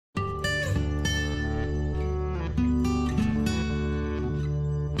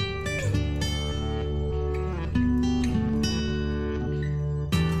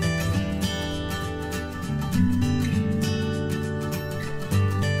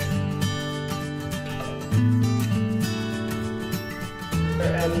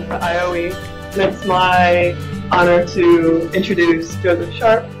the IOE, and it's my honor to introduce Joseph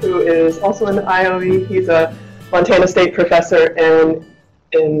Sharp, who is also in the IOE. He's a Montana State professor in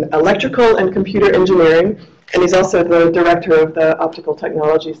electrical and computer engineering, and he's also the director of the Optical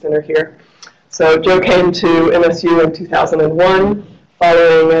Technology Center here. So Joe came to MSU in 2001,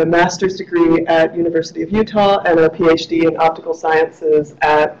 following a master's degree at University of Utah and a PhD in optical sciences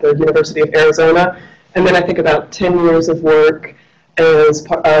at the University of Arizona. And then I think about 10 years of work as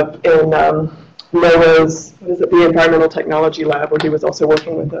part of in NOAA's, the Environmental Technology Lab, where he was also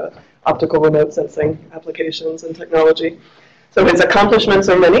working with the optical remote sensing applications and technology. So his accomplishments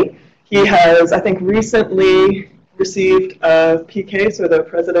are many. He has, I think, recently received a PK, so the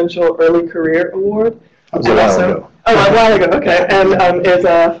Presidential Early Career Award. That was a while ago. Oh, a while ago, okay. And is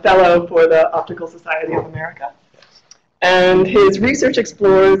a fellow for the Optical Society of America. And his research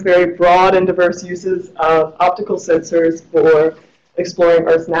explores very broad and diverse uses of optical sensors for exploring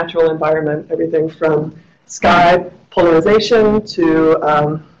Earth's natural environment, everything from sky polarization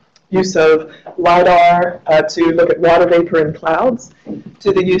to use of LIDAR to look at water vapor in clouds,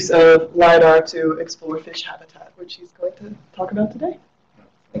 to the use of LIDAR to explore fish habitat, which he's going to talk about today.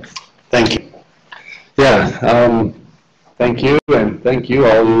 Thanks. Thank you. Yeah, thank you, and thank you,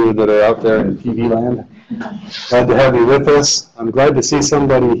 all you that are out there in TV land. Glad to have you with us. I'm glad to see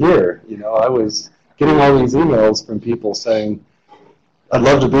somebody here. You know, I was getting all these emails from people saying, I'd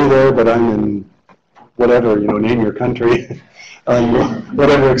love to be there, but I'm in whatever, you know, name your country,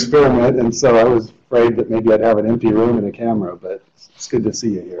 whatever experiment, and so I was afraid that maybe I'd have an empty room and a camera, but it's good to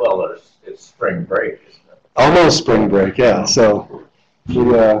see you here. Well, it's spring break, isn't it? Almost spring break, yeah, so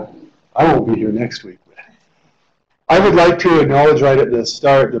I won't be here next week. I would like to acknowledge right at the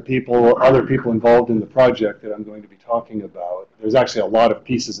start the other people involved in the project that I'm going to be talking about. There's actually a lot of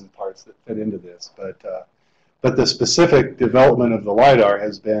pieces and parts that fit into this, but the specific development of the LIDAR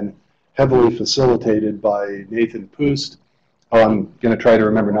has been heavily facilitated by Nathan Poost. Oh, I'm going to try to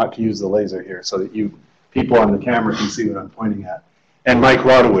remember not to use the laser here so that you people on the camera can see what I'm pointing at. And Mike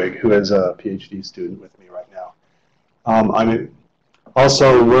Rodewig, who is a PhD student with me right now. I'm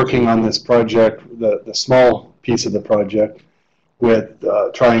also working on this project, the small piece of the project, with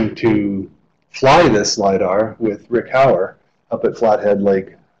trying to fly this LIDAR with Rick Hauer up at Flathead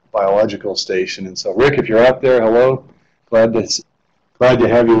Lake Biological Station. And so, Rick, if you're out there, hello. Glad to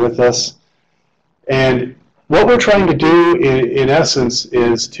have you with us. And what we're trying to do, in essence,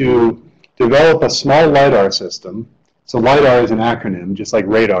 is to develop a small LIDAR system. So LIDAR is an acronym, just like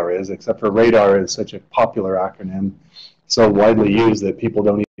radar is, except for radar is such a popular acronym, so widely used that people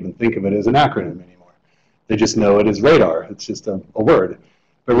don't even think of it as an acronym anymore. They just know it as radar. It's just a word.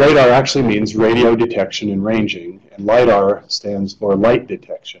 But radar actually means radio detection and ranging, and LIDAR stands for light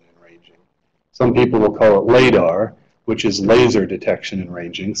detection and ranging. Some people will call it LADAR, which is laser detection and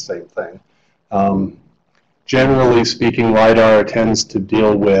ranging, same thing. Generally speaking, LIDAR tends to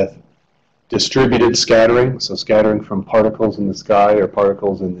deal with distributed scattering, so scattering from particles in the sky or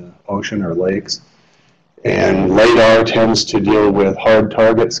particles in the ocean or lakes. And LADAR tends to deal with hard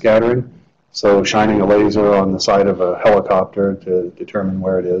target scattering, so shining a laser on the side of a helicopter to determine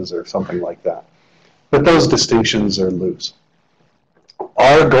where it is or something like that. But those distinctions are loose.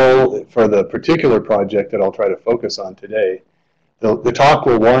 Our goal for the particular project that I'll try to focus on today, the talk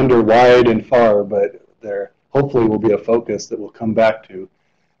will wander wide and far, but there hopefully will be a focus that we'll come back to.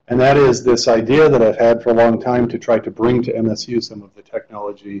 And that is this idea that I've had for a long time to try to bring to MSU some of the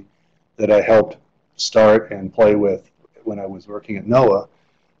technology that I helped start and play with when I was working at NOAA.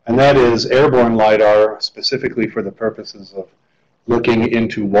 And that is airborne LIDAR, specifically for the purposes of looking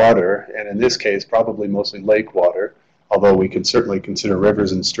into water, and in this case, probably mostly lake water, although we can certainly consider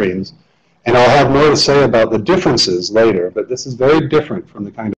rivers and streams. And I'll have more to say about the differences later, but this is very different from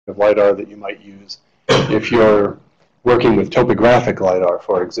the kind of LIDAR that you might use if you're working with topographic LIDAR,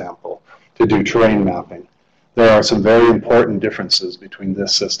 for example, to do terrain mapping. There are some very important differences between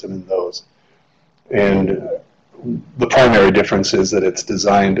this system and those. And the primary difference is that it's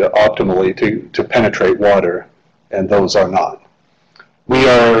designed optimally to penetrate water, and those are not. We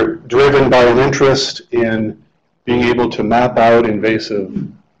are driven by an interest in being able to map out invasive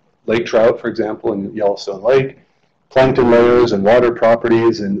lake trout, for example, in Yellowstone Lake, plankton layers and water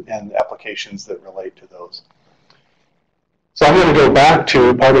properties and applications that relate to those. So I'm going to go back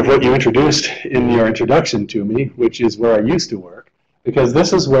to part of what you introduced in your introduction to me, which is where I used to work, because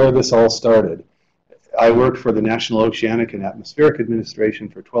this is where this all started. I worked for the National Oceanic and Atmospheric Administration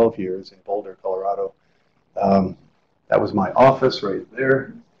for 12 years in Boulder, Colorado. That was my office right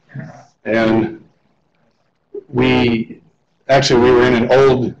there. And we were in an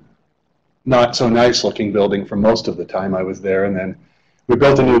old, not so nice looking building for most of the time I was there, and then we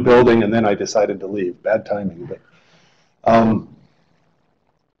built a new building, and then I decided to leave. Bad timing. But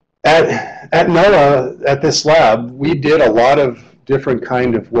at NOAA, at this lab, we did a lot of different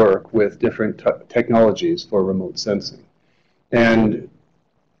kind of work with different technologies for remote sensing. And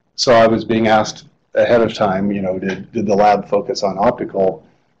so I was being asked ahead of time, you know, did the lab focus on optical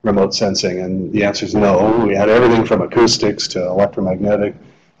remote sensing? And the answer is no. We had everything from acoustics to electromagnetic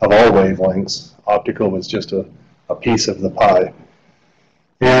of all wavelengths. Optical was just a piece of the pie.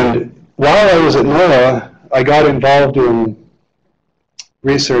 And while I was at NOAA, I got involved in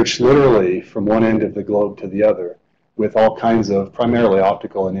research literally from one end of the globe to the other with all kinds of primarily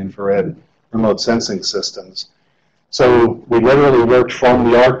optical and infrared remote sensing systems. So we literally worked from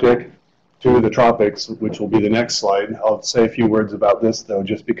the Arctic to the tropics, which will be the next slide. I'll say a few words about this, though,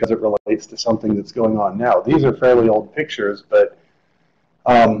 just because it relates to something that's going on now. These are fairly old pictures, but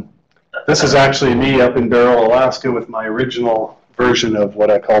this is actually me up in Barrow, Alaska, with my original version of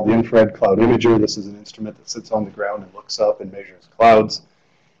what I call the infrared cloud imager. This is an instrument that sits on the ground and looks up and measures clouds.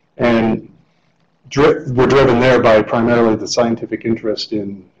 And we're driven there by primarily the scientific interest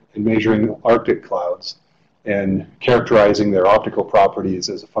in measuring Arctic clouds and characterizing their optical properties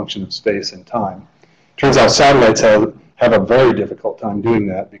as a function of space and time. Turns out satellites have a very difficult time doing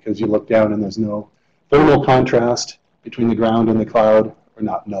that because you look down and there's no thermal contrast between the ground and the cloud, or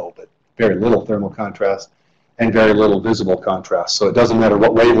not no, but very little thermal contrast and very little visible contrast. So it doesn't matter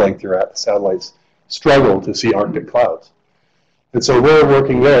what wavelength you're at, the satellites struggle to see Arctic clouds. And so we're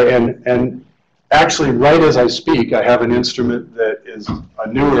working there, and actually, right as I speak, I have an instrument that is a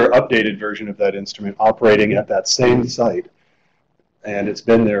newer, updated version of that instrument operating at that same site. And it's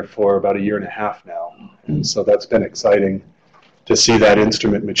been there for about 1.5 years now. And so that's been exciting to see that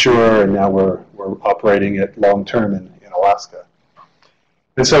instrument mature, and now we're operating it long-term in Alaska.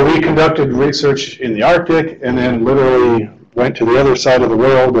 And so we conducted research in the Arctic, and then literally went to the other side of the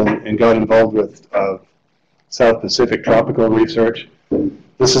world and got involved with South Pacific tropical research.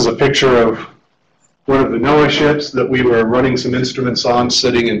 This is a picture of one of the NOAA ships that we were running some instruments on,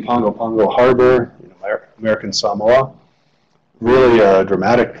 sitting in Pongo Pongo Harbor in American Samoa. Really a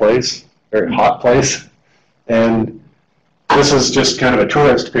dramatic place, very hot place. And this is just kind of a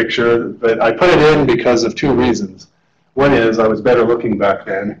tourist picture, but I put it in because of 2 reasons. One is I was better looking back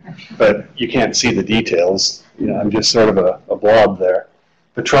then, but you can't see the details. You know, I'm just sort of a blob there.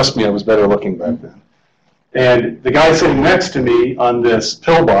 But trust me, I was better looking back then. And the guy sitting next to me on this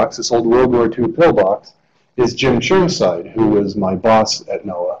pillbox, this old World War II pillbox, is Jim Chirnside, who was my boss at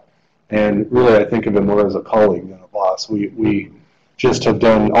NOAA. And really, I think of him more as a colleague than a boss. We just have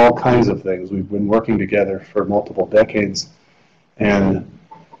done all kinds of things. We've been working together for multiple decades. And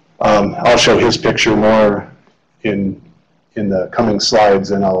I'll show his picture more in the coming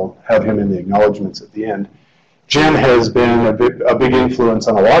slides, and I'll have him in the acknowledgments at the end. Jim has been a big influence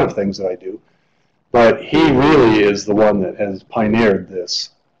on a lot of things that I do. But he really is the one that has pioneered this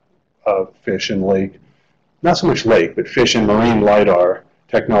fish and lake, not so much lake, but fish and marine LiDAR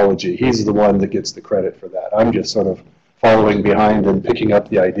technology. He's the one that gets the credit for that. I'm just sort of following behind and picking up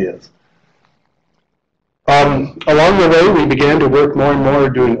the ideas. Along the way, we began to work more and more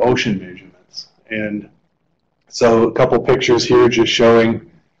doing ocean measurements. And so a couple pictures here just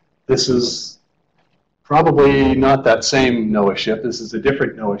showing this is probably not that same NOAA ship. This is a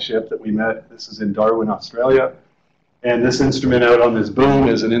different NOAA ship that we met. This is in Darwin, Australia. And this instrument out on this boom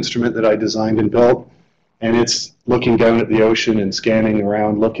is an instrument that I designed and built. And it's looking down at the ocean and scanning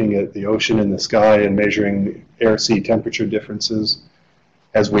around, looking at the ocean and the sky and measuring air-sea temperature differences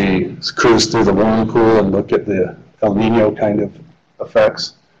as we cruise through the whirlpool and look at the El Nino kind of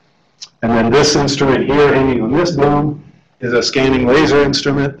effects. And then this instrument here hanging on this boom is a scanning laser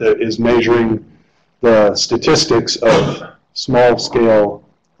instrument that is measuring the statistics of small-scale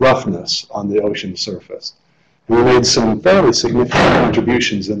roughness on the ocean surface. And we made some fairly significant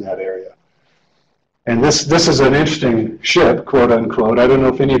contributions in that area. And this is an interesting ship, quote unquote. I don't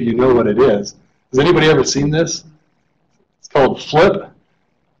know if any of you know what it is. Has anybody ever seen this? It's called FLIP.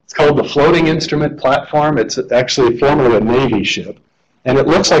 It's called the Floating Instrument Platform. It's actually formerly a Navy ship. And it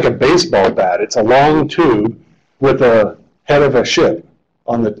looks like a baseball bat. It's a long tube with a head of a ship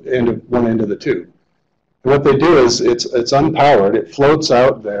on the end of one end of the tube. And what they do is it's unpowered. It floats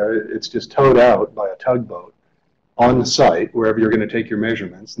out there. It's just towed out by a tugboat on the site, wherever you're going to take your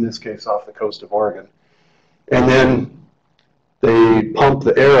measurements, in this case off the coast of Oregon. And then they pump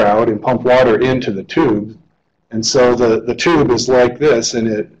the air out and pump water into the tube. And so the tube is like this, and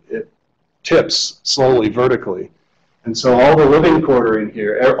it tips slowly vertically. And so all the living quarter in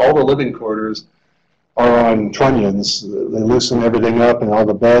here, all the living quarters are on trunnions. They loosen everything up, and all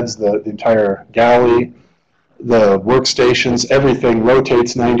the beds, the entire galley, the workstations, everything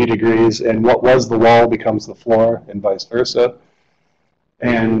rotates 90 degrees, and what was the wall becomes the floor, and vice versa.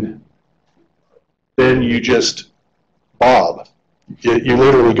 And then you just bob. You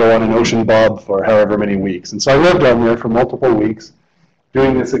literally go on an ocean bob for however many weeks. And so I lived on there for multiple weeks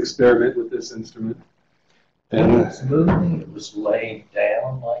doing this experiment with this instrument. And it was moving, it was laid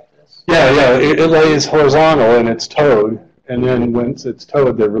down like this? Yeah, it lays horizontal and it's towed, and then once it's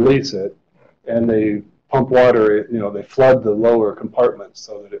towed, they release it, and they pump water, they flood the lower compartments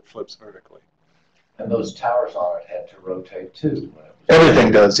so that it flips vertically. And those towers on it had to rotate too?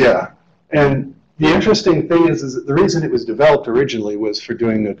 Everything does, yeah. And the interesting thing is that the reason it was developed originally was for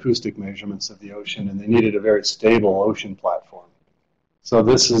doing acoustic measurements of the ocean, and they needed a very stable ocean platform. So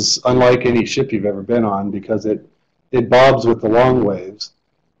this is unlike any ship you've ever been on, because it bobs with the long waves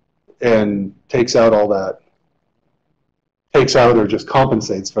and takes out all that, or just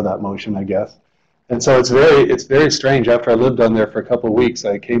compensates for that motion, I guess. And so it's very strange. After I lived on there for a couple of weeks,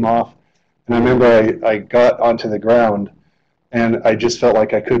 I came off, and I remember I got onto the ground, and I just felt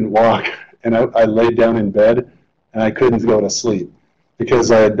like I couldn't walk. And I laid down in bed, and I couldn't go to sleep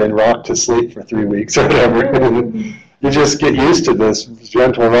because I had been rocked to sleep for 3 weeks or whatever. You just get used to this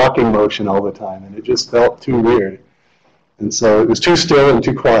gentle rocking motion all the time, and it just felt too weird. And so it was too still and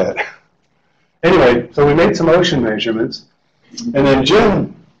too quiet. Anyway, so we made some ocean measurements, and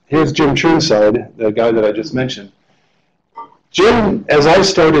then here's Jim Trueside, the guy that I just mentioned. Jim, as I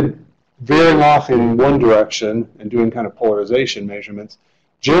started veering off in one direction and doing kind of polarization measurements,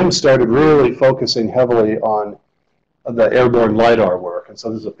 Jim started really focusing heavily on the Airborne Lidar work. And so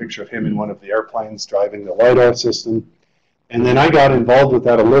this is a picture of him in one of the airplanes driving the Lidar system. And then I got involved with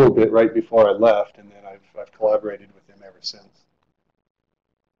that a little bit right before I left, and then I've collaborated with him ever since.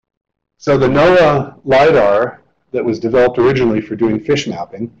 So the NOAA Lidar that was developed originally for doing fish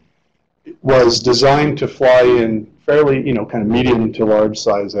mapping was designed to fly in fairly, kind of medium to large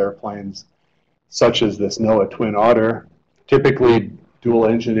size airplanes, such as this NOAA Twin Otter. Typically, dual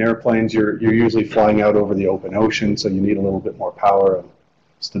engine airplanes, you're usually flying out over the open ocean, so you need a little bit more power and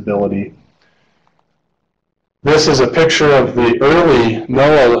stability. This is a picture of the early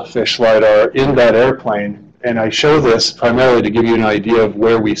NOAA fish LiDAR in that airplane, and I show this primarily to give you an idea of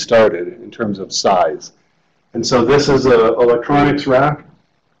where we started in terms of size. And so this is an electronics rack.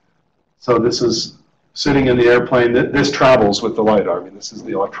 So this is sitting in the airplane. This travels with the LiDAR. I mean, this is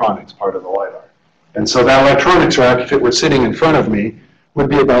the electronics part of the LiDAR. And so that electronics rack, if it were sitting in front of me, would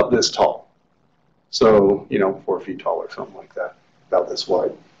be about this tall. So, 4 feet tall or something like that, about this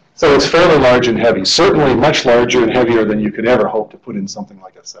wide. So it's fairly large and heavy, certainly much larger and heavier than you could ever hope to put in something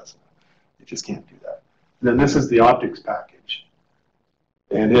like a Cessna. You just can't do that. And then this is the optics package.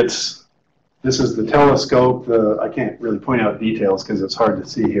 And this is the telescope. I can't really point out details because it's hard to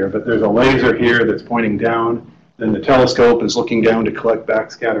see here, but there's a laser here that's pointing down. Then the telescope is looking down to collect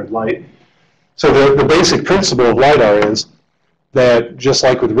backscattered light. So the basic principle of LiDAR is that, just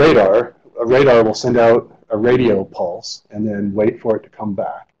like with radar, a radar will send out a radio pulse and then wait for it to come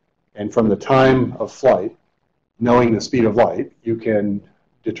back. And from the time of flight, knowing the speed of light, you can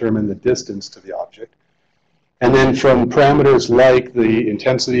determine the distance to the object. And then from parameters like the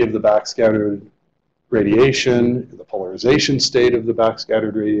intensity of the backscattered radiation, the polarization state of the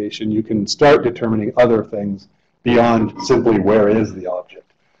backscattered radiation, you can start determining other things beyond simply where is the object.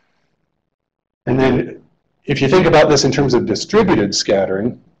 And then if you think about this in terms of distributed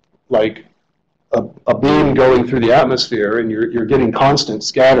scattering, like a beam going through the atmosphere, and you're getting constant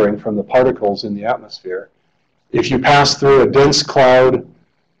scattering from the particles in the atmosphere. If you pass through a dense cloud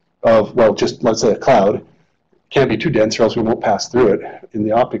of, well, just let's say a cloud, can't be too dense or else we won't pass through it in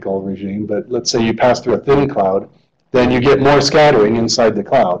the optical regime, but let's say you pass through a thin cloud, then you get more scattering inside the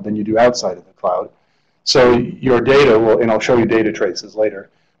cloud than you do outside of the cloud. So your data will, and I'll show you data traces later,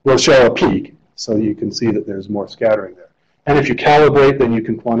 will show a peak, so you can see that there's more scattering there. And if you calibrate, then you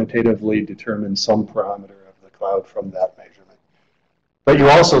can quantitatively determine some parameter of the cloud from that measurement. But you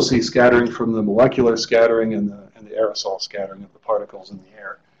also see scattering from the molecular scattering and the aerosol scattering of the particles in the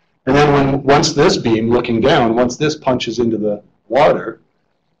air. And then once this beam, looking down, once this punches into the water,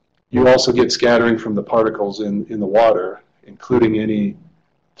 you also get scattering from the particles in the water, including any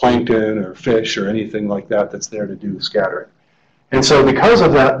plankton or fish or anything like that that's there to do scattering. And so because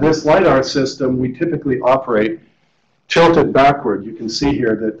of that, this LiDAR system, we typically operate tilted backward. You can see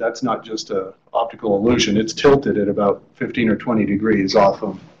here that that's not just an optical illusion. It's tilted at about 15 or 20 degrees off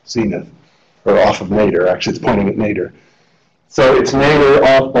of zenith, or off of nadir. Actually, it's pointing at nadir. So it's nadir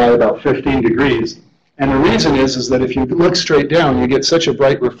off by about 15 degrees. And the reason is that if you look straight down, you get such a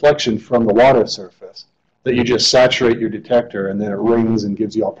bright reflection from the water surface that you just saturate your detector, and then it rings and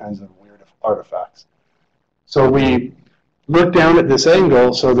gives you all kinds of weird artifacts. So we look down at this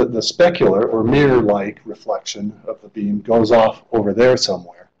angle so that the specular or mirror-like reflection of the beam goes off over there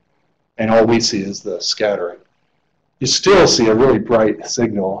somewhere, and all we see is the scattering. You still see a really bright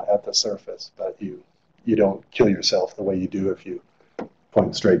signal at the surface, but you don't kill yourself the way you do if you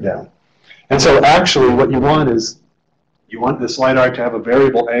point straight down. And so actually what you want is, you want this LiDAR to have a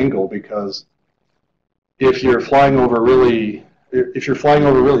variable angle, because if you're flying over really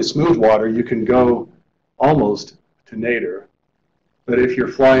smooth water, you can go almost to nadir. But if you're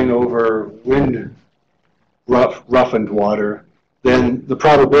flying over roughened water, then the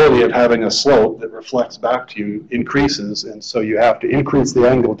probability of having a slope that reflects back to you increases, and so you have to increase the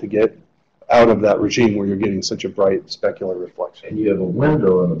angle to get out of that regime where you're getting such a bright specular reflection. And you have a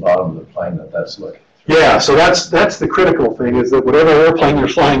window in the bottom of the plane that's looking. Yeah, so that's the critical thing, is that whatever airplane you're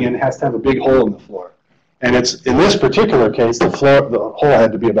flying in has to have a big hole in the floor. And it's, in this particular case, the hole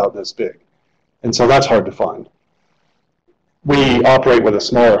had to be about this big. And so that's hard to find. We operate with a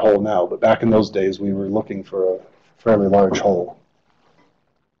smaller hole now, but back in those days we were looking for a fairly large hole.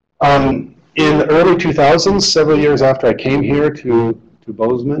 In the early 2000s, several years after I came here to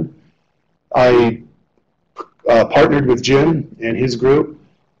Bozeman, I partnered with Jim and his group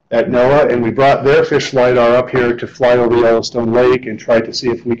at NOAA, and we brought their fish LiDAR up here to fly over Yellowstone Lake and try to see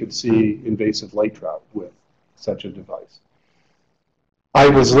if we could see invasive lake trout with such a device. I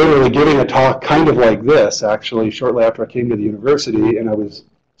was literally giving a talk kind of like this, actually, shortly after I came to the university, and I was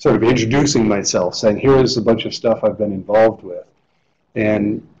sort of introducing myself, saying, here's a bunch of stuff I've been involved with,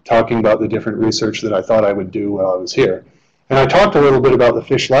 and talking about the different research that I thought I would do while I was here. And I talked a little bit about the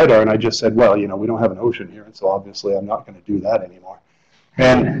fish LiDAR, and I just said, well, you know, we don't have an ocean here, and so obviously I'm not going to do that anymore.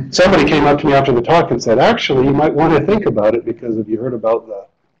 And somebody came up to me after the talk and said, actually, you might want to think about it, because have you heard about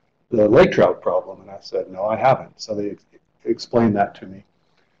the lake trout problem? And I said, no, I haven't. So they explained that to me.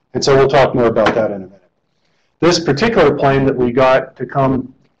 And so we'll talk more about that in a minute. This particular plane that we got to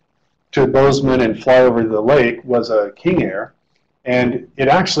come to Bozeman and fly over the lake was a King Air, and it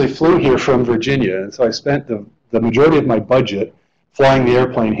actually flew here from Virginia. And so I spent the majority of my budget flying the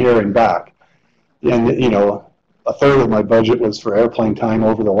airplane here and back. And, you know, a third of my budget was for airplane time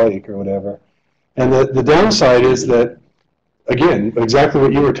over the lake or whatever. And the downside is that, again, exactly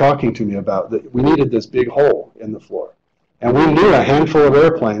what you were talking to me about, that we needed this big hole in the floor. And we knew a handful of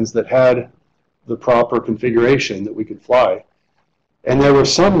airplanes that had the proper configuration that we could fly. And there were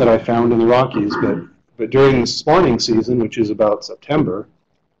some that I found in the Rockies, but during spawning season, which is about September,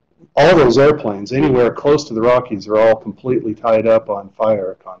 all those airplanes anywhere close to the Rockies are all completely tied up on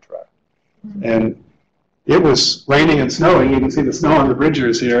fire contract. Mm-hmm. And it was raining and snowing. You can see the snow on the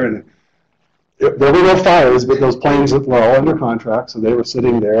bridges here, and there were no fires, but those planes were all under contract, so they were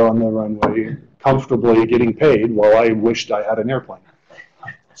sitting there on the runway comfortably getting paid while I wished I had an airplane.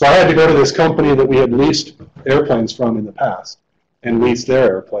 So I had to go to this company that we had leased airplanes from in the past and lease their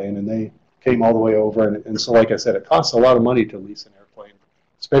airplane, and they came all the way over. And so, like I said, it costs a lot of money to lease an airplane,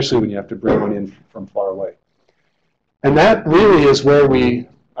 especially when you have to bring one in from far away. And that really is where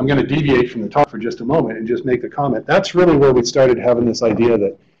I'm going to deviate from the talk for just a moment and just make the comment. That's really where we started having this idea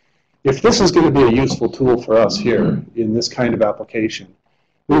that if this is going to be a useful tool for us here in this kind of application,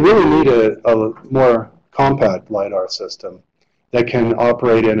 we really need a more compact LiDAR system that can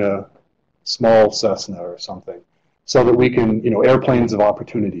operate in a small Cessna or something, so that we can, you know, airplanes of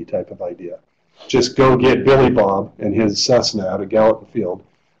opportunity type of idea. Just go get Billy Bob and his Cessna out of Gallatin Field,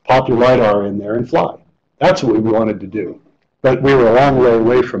 pop your LiDAR in there and fly. That's what we wanted to do. But we were a long way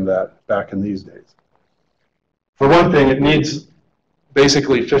away from that back in these days. For one thing, it needs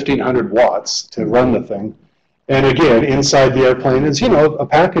basically 1,500 watts to run the thing. And again, inside the airplane is, you know, a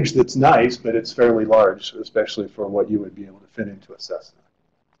package that's nice, but it's fairly large, especially for what you would be able to fit into a Cessna.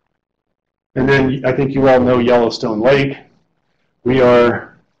 And then I think you all know Yellowstone Lake. We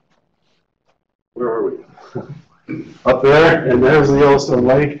are, where are we? Up there, and there's the Yellowstone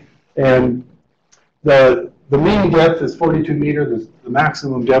Lake. And the mean depth is 42 meters, the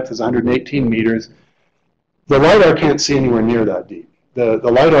maximum depth is 118 meters. The LiDAR can't see anywhere near that deep. The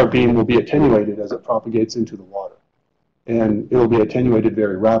LiDAR beam will be attenuated as it propagates into the water. And it'll be attenuated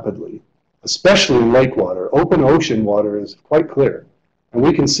very rapidly, especially in lake water. Open ocean water is quite clear. And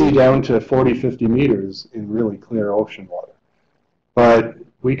we can see down to 40, 50 meters in really clear ocean water. But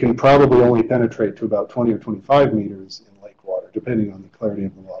we can probably only penetrate to about 20 or 25 meters in lake water, depending on the clarity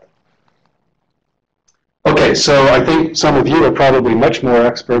of the water. Okay, so I think some of you are probably much more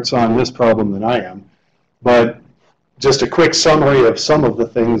experts on this problem than I am. But just a quick summary of some of the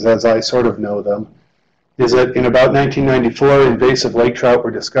things as I sort of know them is that in about 1994, invasive lake trout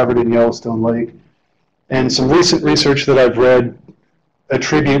were discovered in Yellowstone Lake. And some recent research that I've read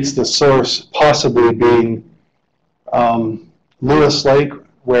attributes the source possibly being Lewis Lake,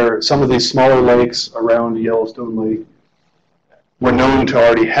 where some of these smaller lakes around Yellowstone Lake were known to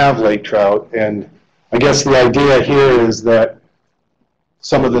already have lake trout. And I guess the idea here is that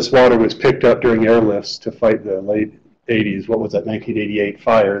some of this water was picked up during airlifts to fight the late 80s, what was that, 1988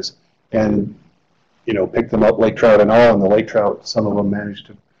 fires, and pick them up, lake trout and all, and the lake trout, some of them managed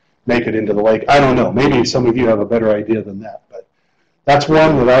to make it into the lake. I don't know, maybe some of you have a better idea than that, but that's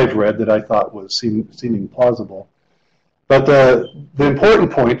one that I've read that I thought was seeming plausible. But the important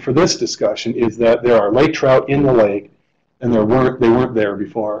point for this discussion is that there are lake trout in the lake, and they weren't there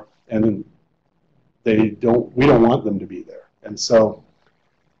before, and we don't want them to be there. And so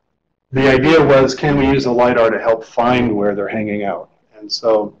the idea was, can we use a LiDAR to help find where they're hanging out? And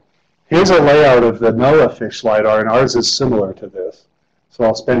so here's a layout of the NOAA fish LiDAR, and ours is similar to this. So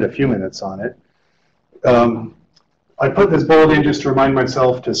I'll spend a few minutes on it. I put this bold in just to remind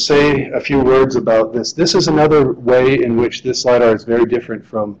myself to say a few words about this. This is another way in which this LiDAR is very different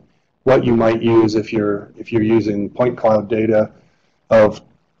from what you might use if you're using point cloud data of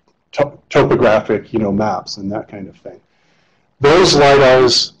topographic maps and that kind of thing. Those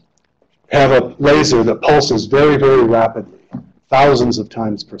LiDARs have a laser that pulses very, very rapidly, thousands of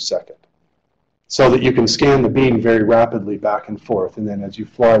times per second, so that you can scan the beam very rapidly back and forth, and then as you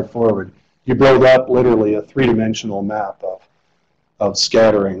fly forward, you build up literally a three-dimensional map of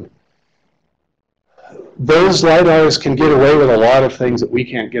scattering. Those LiDARs can get away with a lot of things that we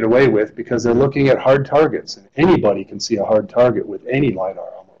can't get away with because they're looking at hard targets, and anybody can see a hard target with any LiDAR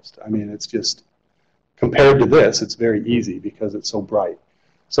almost. I mean, it's just, compared to this, it's very easy because it's so bright.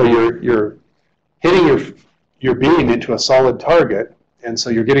 So you're hitting your beam into a solid target, and so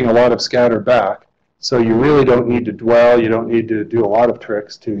you're getting a lot of scatter back. So you really don't need to dwell, you don't need to do a lot of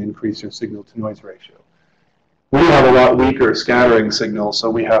tricks to increase your signal-to-noise ratio. We have a lot weaker scattering signal, so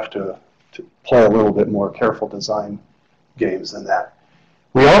we have to play a little bit more careful design games than that.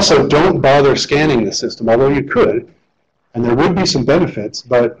 We also don't bother scanning the system, although you could, and there would be some benefits,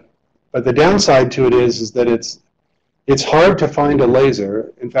 but the downside to it is that it's hard to find a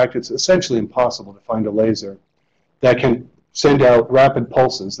laser. In fact, it's essentially impossible to find a laser that can send out rapid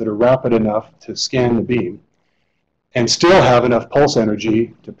pulses that are rapid enough to scan the beam and still have enough pulse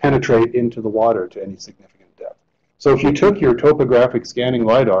energy to penetrate into the water to any significant depth. So if you took your topographic scanning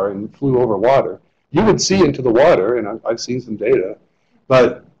LiDAR and flew over water, you would see into the water, and I've seen some data,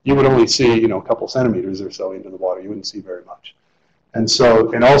 but you would only see a couple centimeters or so into the water. You wouldn't see very much. And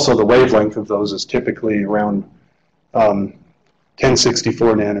also the wavelength of those is typically around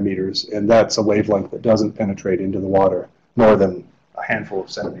 1064 nanometers, and that's a wavelength that doesn't penetrate into the water more than a handful of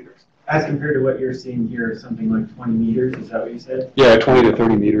centimeters. As compared to what you're seeing here, something like 20 meters, is that what you said? Yeah, 20 to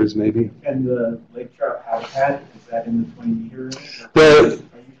 30 meters maybe. And the lake trout habitat, is that in the 20 meter range?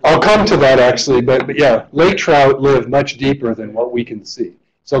 I'll come to that actually, but yeah, lake trout live much deeper than what we can see.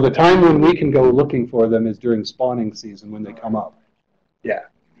 So the time when we can go looking for them is during spawning season when they come up. Yeah.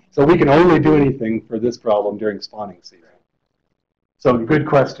 So we can only do anything for this problem during spawning season. So good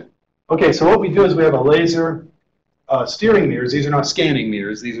question. Okay, so what we do is we have a laser steering mirrors. These are not scanning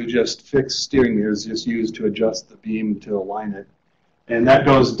mirrors. These are just fixed steering mirrors just used to adjust the beam to align it. And that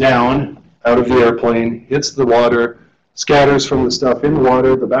goes down out of the airplane, hits the water, scatters from the stuff in the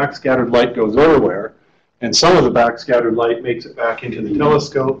water. The backscattered light goes everywhere. And some of the backscattered light makes it back into the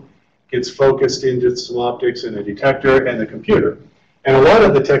telescope, gets focused into some optics and a detector and the computer. And a lot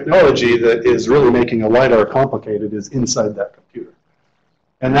of the technology that is really making a LiDAR complicated is inside that computer.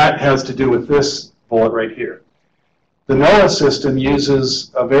 And that has to do with this bullet right here. The NOAA system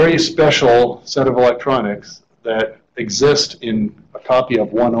uses a very special set of electronics that exist in a copy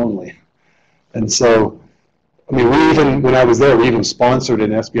of one only. And so, I mean, when I was there, we even sponsored an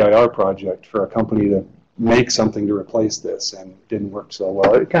SBIR project for a company to make something to replace this, and it didn't work so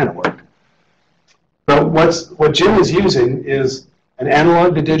well. It kind of worked. But what Jim is using is an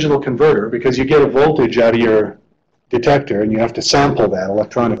analog to digital converter, because you get a voltage out of your detector and you have to sample that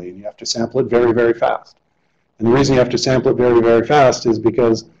electronically, and you have to sample it very, very fast. And the reason you have to sample it very, very fast is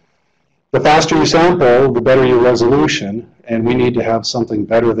because the faster you sample, the better your resolution, and we need to have something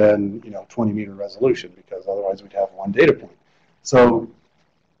better than 20-meter resolution, because otherwise we'd have one data point. So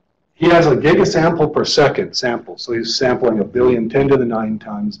he has a gigasample per second sample, so he's sampling 1 billion, 10 to the 9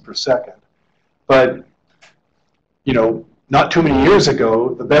 times per second. But not too many years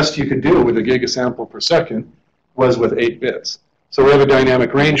ago, the best you could do with a gigasample per second was with 8 bits. So we have a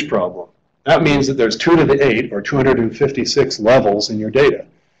dynamic range problem. That means that there's 2 to the 8, or 256 levels in your data.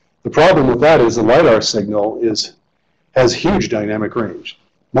 The problem with that is the LiDAR signal has huge dynamic range,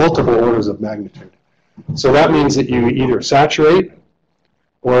 multiple orders of magnitude. So that means that you either saturate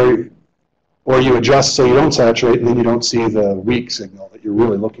or you adjust so you don't saturate, and then you don't see the weak signal that you're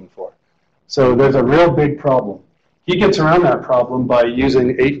really looking for. So there's a real big problem. He gets around that problem by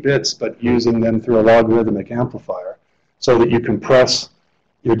using 8 bits, but using them through a logarithmic amplifier so that you compress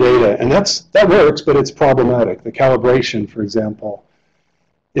your data. And that works, but it's problematic. The calibration, for example,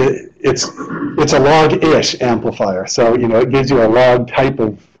 it's a log-ish amplifier. So, you know, it gives you a log type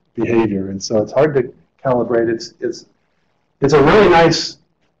of behavior. And so it's hard to calibrate. It's a really nice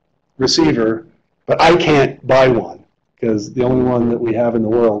receiver, but I can't buy one because the only one that we have in the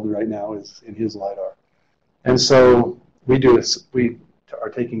world right now is in his LiDAR. And so we are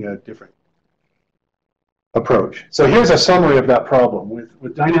taking a different approach. So here's a summary of that problem.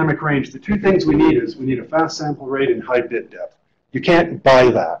 With dynamic range, the 2 things we need is we need a fast sample rate and high bit depth. You can't buy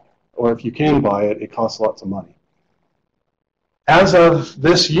that, or if you can buy it, it costs lots of money. As of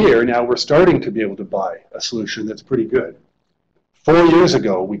this year, now we're starting to be able to buy a solution that's pretty good. 4 years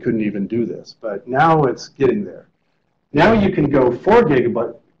ago, we couldn't even do this, but now it's getting there. Now you can go 4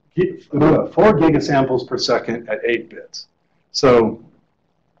 gigasamples per second at 8 bits. So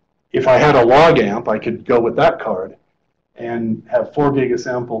if I had a log amp, I could go with that card and have 4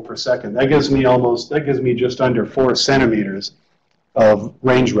 gigasample per second. That gives me just under 4 centimeters of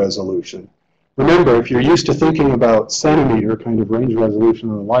range resolution. Remember, if you're used to thinking about centimeter kind of range resolution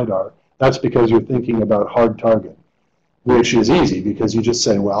on a LiDAR, that's because you're thinking about hard target, which is easy because you just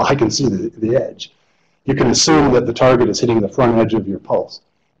say, well, I can see the edge. You can assume that the target is hitting the front edge of your pulse.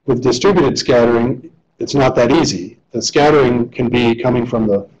 With distributed scattering, it's not that easy. The scattering can be coming from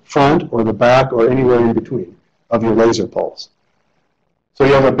the front or the back or anywhere in between of your laser pulse. So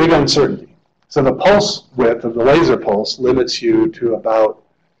you have a big uncertainty. So the pulse width of the laser pulse limits you to about,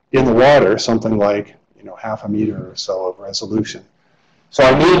 in the water, something like, you know, 0.5 meter or so of resolution. So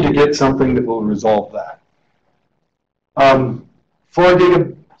I need to get something that will resolve that. 4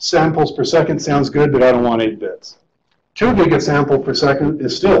 gigasamples per second sounds good, but I don't want 8 bits. 2 gigasample per second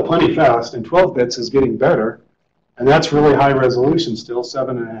is still plenty fast, and 12 bits is getting better, and that's really high resolution still,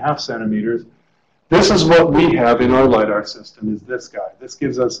 7.5 centimeters. This is what we have in our LiDAR system, is this guy. This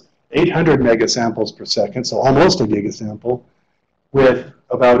gives us 800 megasamples per second, so almost a gigasample, with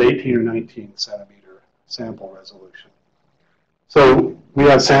about 18 or 19 centimeter sample resolution. So we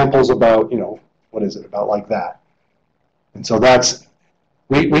have samples about, you know, what is it, about like that. And so that's,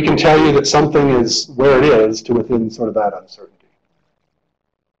 we can tell you that something is where it is to within sort of that uncertainty.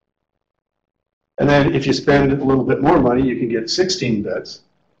 And then if you spend a little bit more money, you can get 16 bits,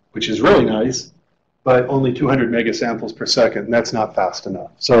 which is really nice, but only 200 megasamples per second, and that's not fast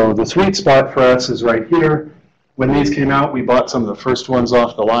enough. So the sweet spot for us is right here. When these came out, we bought some of the first ones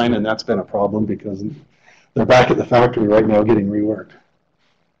off the line, and that's been a problem because they're back at the factory right now getting reworked.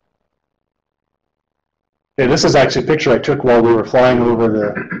 Okay, this is actually a picture I took while we were flying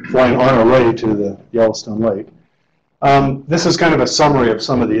on our way to the Yellowstone Lake. This is kind of a summary of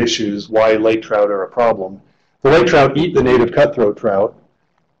some of the issues why lake trout are a problem. The lake trout eat the native cutthroat trout,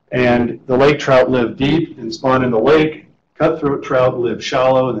 and the lake trout live deep and spawn in the lake. Cutthroat trout live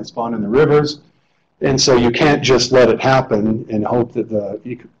shallow and they spawn in the rivers. And so you can't just let it happen and hope that the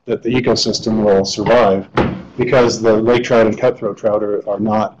ecosystem will survive, because the lake trout and cutthroat trout are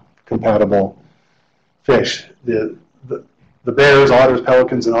not compatible fish. The bears, otters,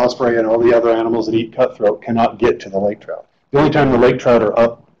 pelicans, and osprey, and all the other animals that eat cutthroat cannot get to the lake trout. The only time the lake trout are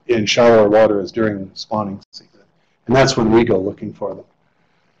up in shallower water is during spawning season, and that's when we go looking for them.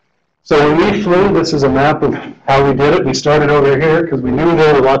 So when we flew, this is a map of how we did it. We started over here because we knew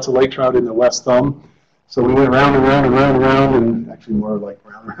there were lots of lake trout in the west thumb. So we went around and around and around and around, and actually more like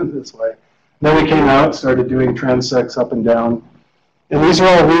around this way. Then we came out, started doing transects up and down. And these are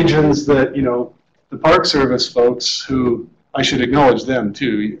all regions that, you know, the Park Service folks, who I should acknowledge them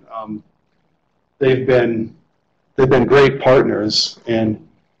too, they've been great partners. And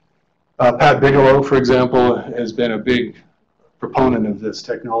Pat Bigelow, for example, has been a big proponent of this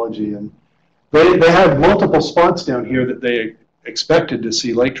technology. And they have multiple spots down here that they expected to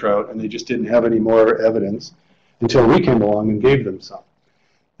see lake trout, and they just didn't have any more evidence until we came along and gave them some.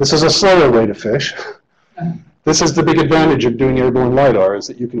 This is a slower way to fish. This is the big advantage of doing airborne LiDAR, is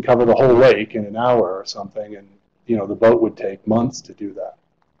that you can cover the whole lake in an hour or something, and you know the boat would take months to do that.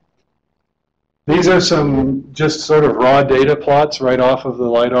 These are some just sort of raw data plots right off of the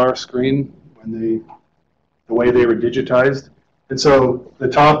LiDAR screen when the way they were digitized. And so the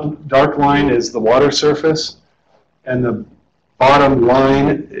top dark line is the water surface, and the bottom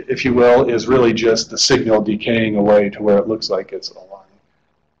line, if you will, is really just the signal decaying away to where it looks like it's a line.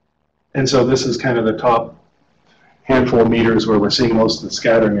 And so this is kind of the top handful of meters where we're seeing most of the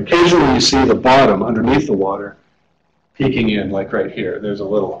scattering. Occasionally you see the bottom underneath the water. peeking in, like right here. There's a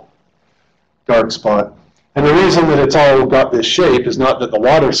little dark spot. And the reason that it's all got this shape is not that the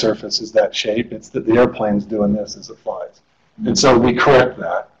water surface is that shape, it's that the airplane's doing this as it flies. And so we correct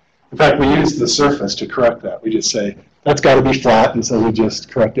that. In fact, we use the surface to correct that. We just say, that's got to be flat, and so we just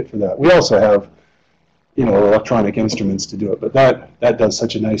correct it for that. We also have, you know, electronic instruments to do it, but that does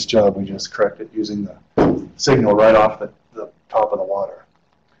such a nice job, we just correct it using the signal right off the top of the water.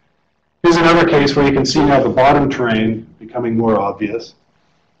 Here's another case where you can see now the bottom terrain becoming more obvious.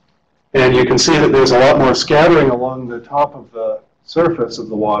 And you can see that there's a lot more scattering along the top of the surface of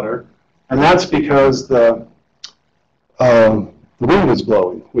the water, and that's because the wind was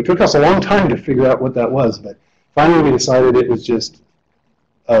blowing. It took us a long time to figure out what that was, but finally we decided it was just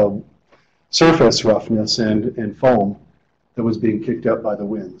surface roughness and foam that was being kicked up by the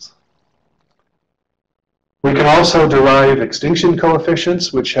winds. We can also derive extinction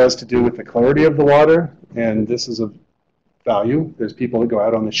coefficients, which has to do with the clarity of the water, and this is a value. There's people that go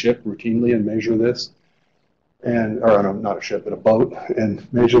out on the ship routinely and measure this, or no, not a ship, but a boat,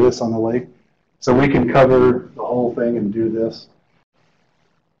 and measure this on the lake. So we can cover the whole thing and do this.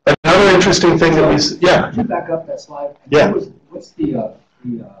 Another interesting thing that yeah. Could you back up that slide? Yeah. What's the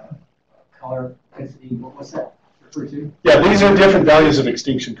color intensity? What's that refer to? Yeah, these are different values of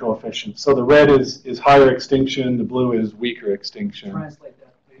extinction coefficients. So the red is higher extinction, the blue is weaker extinction. Translate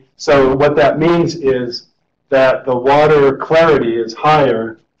that, please. So what that means is that the water clarity is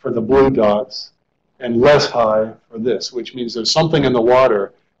higher for the blue dots and less high for this, which means there's something in the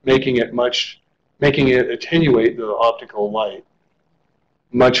water making it attenuate the optical light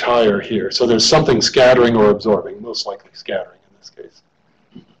much higher here. So there's something scattering or absorbing, most likely scattering in this case.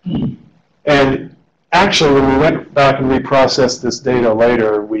 And actually, when we went back and reprocessed this data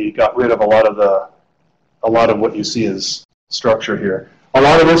later, we got rid of a lot of what you see as structure here. A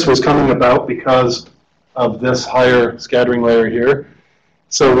lot of this was coming about because of this higher scattering layer here.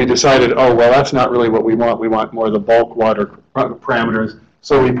 So we decided, oh, well, that's not really what we want. We want more of the bulk water parameters.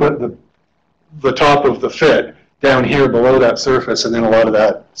 So we put the top of the fit down here below that surface, and then a lot of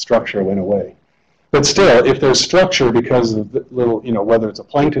that structure went away. But still, if there's structure because of the little, you know, whether it's a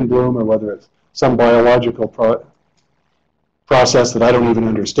plankton bloom or whether it's some biological process that I don't even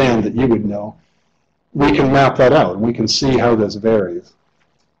understand that you would know, we can map that out. We can see how this varies.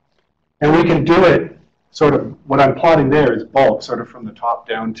 And we can do it sort of, what I'm plotting there is bulk, sort of from the top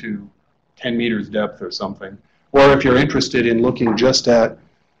down to 10 meters depth or something. Or if you're interested in looking just at,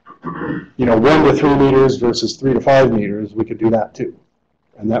 you know, 1 to 3 meters versus 3 to 5 meters, we could do that too.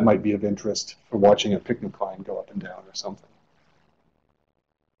 And that might be of interest for watching a picnic line go up and down or something.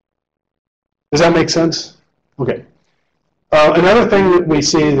 Does that make sense? Okay. Another thing that we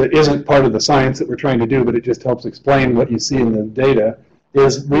see that isn't part of the science that we're trying to do, but it just helps explain what you see in the data,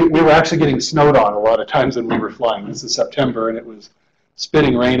 is we were actually getting snowed on a lot of times when we were flying. This is September, and it was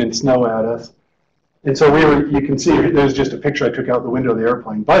spitting rain and snow at us. And so you can see, there's just a picture I took out the window of the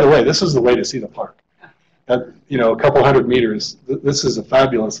airplane. By the way, this is the way to see the park. At, you know, a couple hundred meters, this is a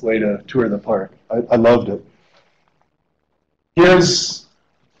fabulous way to tour the park. I loved it. Here's,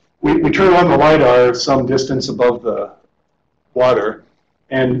 we turn on the LiDAR some distance above the water,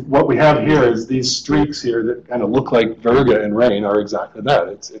 and what we have here is these streaks here that kind of look like verga in rain are exactly that.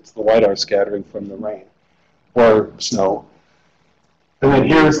 It's the LiDAR scattering from the rain or snow. And then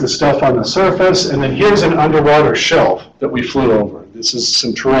here's the stuff on the surface, and then here's an underwater shelf that we flew over. This is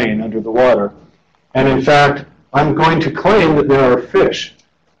some terrain under the water. And in fact, I'm going to claim that there are fish.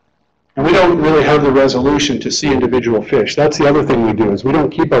 And we don't really have the resolution to see individual fish. That's the other thing we do, is we don't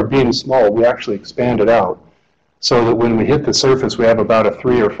keep our beam small, we actually expand it out so that when we hit the surface, we have about a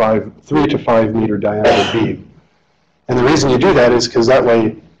 3 to 5 meter diameter beam. And the reason you do that is because that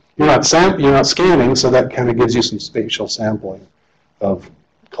way you're not scanning, so that kind of gives you some spatial sampling of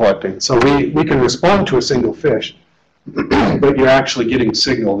collecting. So we can respond to a single fish, but you're actually getting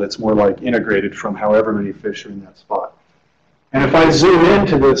signal that's more like integrated from however many fish are in that spot. And if I zoom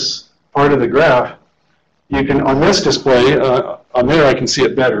into this part of the graph, you can, on this display, on there I can see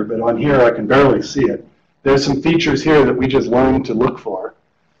it better, but on here I can barely see it. There's some features here that we just learned to look for.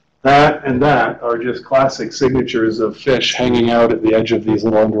 That and that are just classic signatures of fish hanging out at the edge of these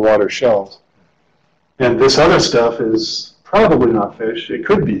little underwater shelves. And this other stuff is probably not fish. It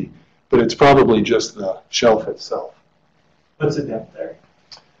could be, but it's probably just the shelf itself. What's the depth there?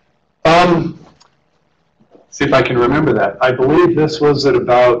 See if I can remember that. I believe this was at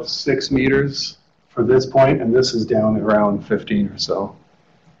about 6 meters for this point, and this is down around 15 or so.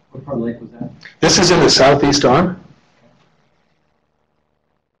 What part of the lake was that? This is in the southeast arm.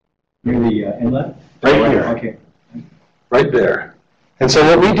 Near the inlet? Right here. Okay. Right there. And so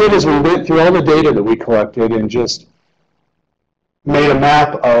what we did is we went through all the data that we collected and just made a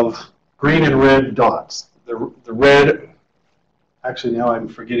map of green and red dots. The red, actually now I'm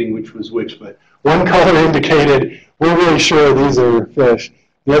forgetting which was which, but one color indicated we're really sure these are fish.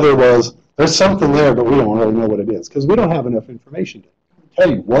 The other was there's something there, but we don't really know what it is because we don't have enough information to tell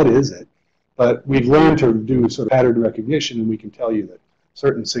you what is it. But we've learned to do sort of pattern recognition, and we can tell you that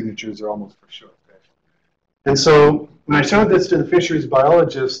certain signatures are almost for sure fish. And so when I showed this to the fisheries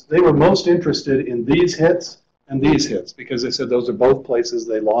biologists, they were most interested in these hits and these hits because they said those are both places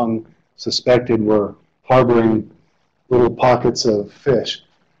they long suspected were harboring little pockets of fish.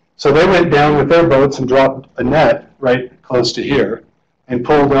 So they went down with their boats and dropped a net right close to here and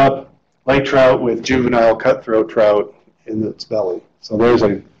pulled up lake trout with juvenile cutthroat trout in its belly. So there's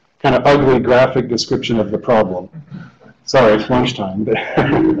a kind of ugly graphic description of the problem. Sorry, it's lunchtime. But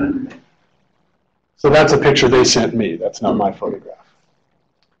so that's a picture they sent me. That's not my photograph.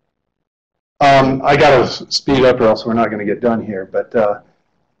 I got to speed up or else we're not going to get done here. But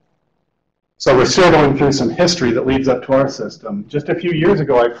so we're still going through some history that leads up to our system. Just a few years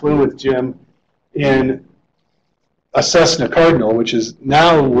ago, I flew with Jim in a Cessna Cardinal, which is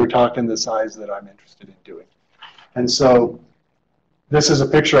now we're talking the size that I'm interested in doing. And so this is a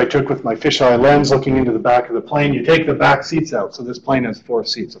picture I took with my fisheye lens looking into the back of the plane. You take the back seats out. So this plane has 4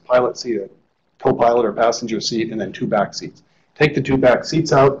 seats, a pilot seat, a co-pilot or passenger seat, and then 2 back seats. Take the 2 back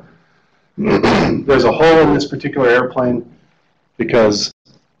seats out. There's a hole in this particular airplane because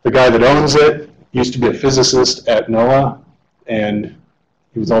the guy that owns it used to be a physicist at NOAA, and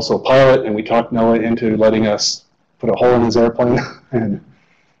he was also a pilot, and we talked NOAA into letting us put a hole in his airplane, and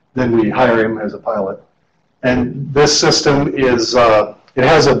then we hire him as a pilot. And this system is, it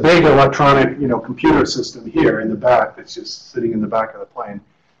has a big electronic, computer system here in the back that's just sitting in the back of the plane.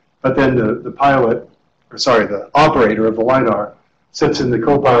 But then the pilot, or sorry, the operator of the LiDAR sits in the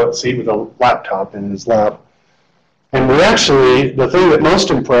co-pilot seat with a laptop in his lap. And we actually, the thing that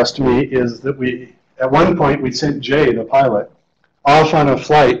most impressed me is that at one point, we sent Jay, the pilot, off on a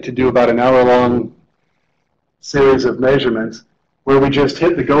flight to do about an hour-long series of measurements where we just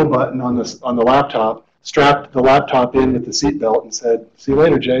hit the go button on the laptop, strapped the laptop in with the seatbelt and said, "See you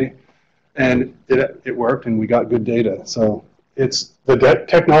later, Jay." And it worked, and we got good data. So the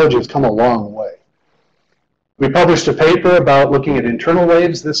technology has come a long way. We published a paper about looking at internal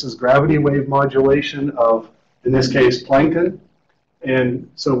waves. This is gravity wave modulation of, in this case, plankton. And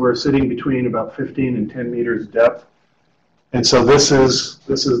so we're sitting between about 15 and 10 meters depth. And so this is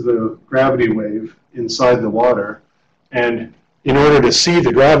the gravity wave inside the water. And in order to see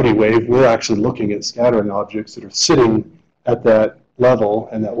the gravity wave, we're actually looking at scattering objects that are sitting at that level,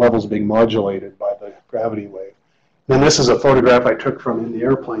 and that level is being modulated by the gravity wave. Then this is a photograph I took from in the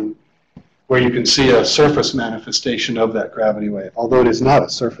airplane where you can see a surface manifestation of that gravity wave, although it is not a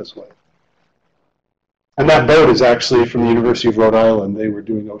surface wave. And that boat is actually from the University of Rhode Island. They were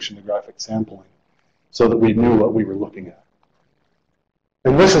doing oceanographic sampling so that we knew what we were looking at.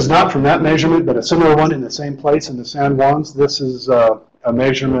 And this is not from that measurement, but a similar one in the same place in the San Juans. This is a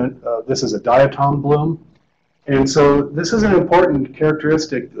measurement, this is a diatom bloom. And so this is an important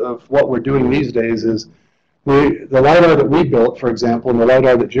characteristic of what we're doing these days is the LiDAR that we built, for example, and the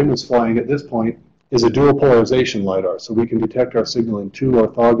LiDAR that Jim was flying at this point is a dual polarization LiDAR. So we can detect our signal in 2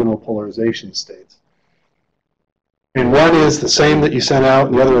 orthogonal polarization states. And one is the same that you sent out,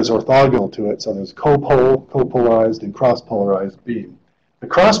 and the other is orthogonal to it. So there's copolarized, and cross-polarized beam. The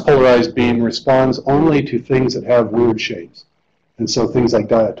cross-polarized beam responds only to things that have weird shapes. And so things like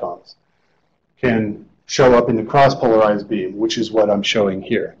diatoms can show up in the cross-polarized beam, which is what I'm showing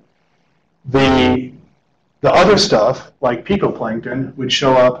here. The other stuff, like picoplankton, would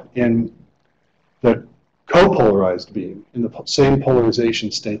show up in the copolarized beam, in the same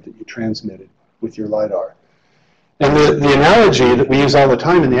polarization state that you transmitted with your LiDAR. And the analogy that we use all the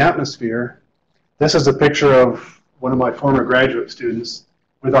time in the atmosphere, this is a picture of one of my former graduate students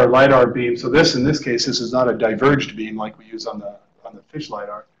with our LiDAR beam. So this, in this case, this is not a diverged beam like we use on the fish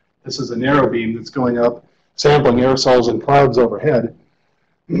LiDAR. This is a narrow beam that's going up, sampling aerosols and clouds overhead.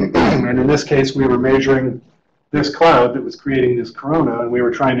 And in this case, we were measuring this cloud that was creating this corona, and we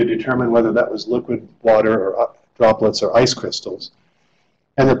were trying to determine whether that was liquid water or droplets or ice crystals.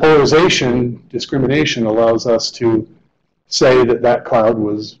 And the polarization discrimination allows us to say that that cloud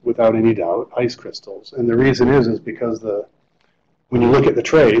was, without any doubt, ice crystals. And the reason is because when you look at the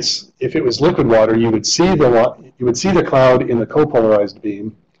trace, if it was liquid water, you would see the cloud in the copolarized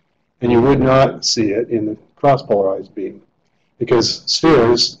beam, and you would not see it in the cross-polarized beam, because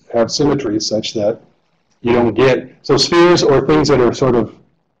spheres have symmetry such that you don't get, so spheres or things that are sort of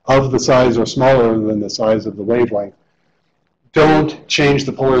the size or smaller than the size of the wavelength don't change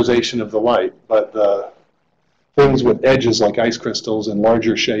the polarization of the light, but things with edges like ice crystals and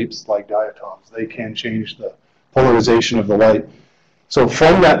larger shapes like diatoms. They can change the polarization of the light. So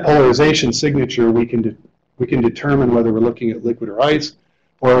from that polarization signature, we can determine whether we're looking at liquid or ice,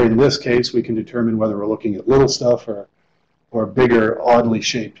 or in this case, we can determine whether we're looking at little stuff or bigger, oddly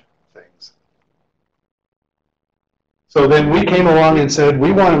shaped things. So then we came along and said,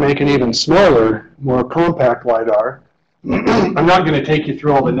 we want to make an even smaller, more compact LiDAR. I'm not going to take you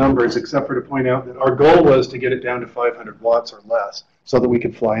through all the numbers except for to point out that our goal was to get it down to 500 watts or less so that we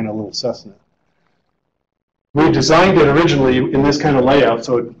could fly in a little Cessna. We designed it originally in this kind of layout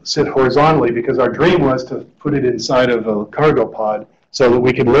so it would sit horizontally because our dream was to put it inside of a cargo pod so that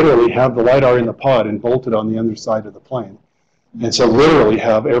we could literally have the LiDAR in the pod and bolt it on the other side of the plane. And so literally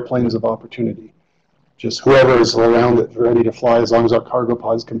have airplanes of opportunity. Just whoever is around that's ready to fly, as long as our cargo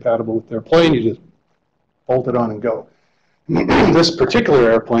pod is compatible with their plane, you just bolt it on and go. This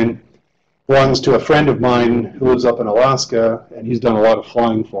particular airplane belongs to a friend of mine who lives up in Alaska, and he's done a lot of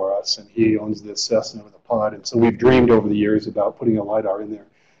flying for us, and he owns this Cessna with a pod, and so we've dreamed over the years about putting a LiDAR in there.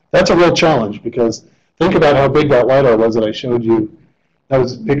 That's a real challenge, because think about how big that LiDAR was that I showed you. That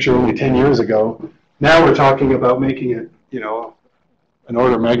was a picture only 10 years ago. Now we're talking about making it, you know, an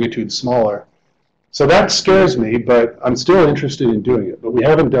order of magnitude smaller. So that scares me, but I'm still interested in doing it, but we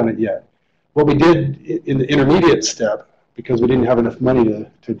haven't done it yet. What we did in the intermediate step, because we didn't have enough money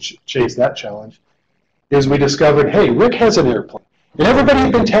to chase that challenge, is we discovered, hey, Rick has an airplane. And everybody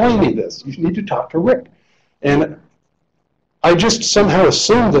had been telling me this. You need to talk to Rick. And I just somehow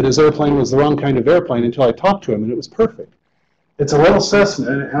assumed that his airplane was the wrong kind of airplane until I talked to him, and it was perfect. It's a little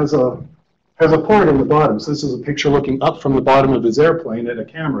Cessna, and it has a port in the bottom. So this is a picture looking up from the bottom of his airplane at a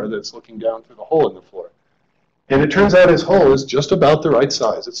camera that's looking down through the hole in the floor. And it turns out his hole is just about the right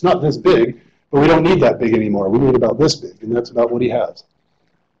size. It's not this big, but we don't need that big anymore. We need about this big, and that's about what he has.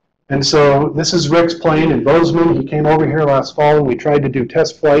 And so this is Rick's plane in Bozeman. He came over here last fall, and we tried to do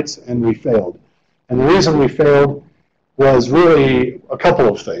test flights, and we failed. And the reason we failed was really a couple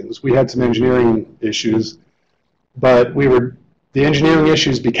of things. We had some engineering issues, but the engineering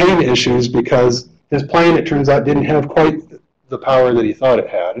issues became issues because his plane, it turns out, didn't have quite the power that he thought it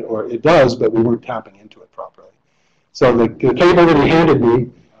had, or it does, but we weren't tapping into it properly. So the cable that he handed me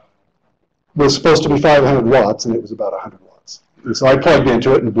was supposed to be 500 watts, and it was about 100 watts. And so I plugged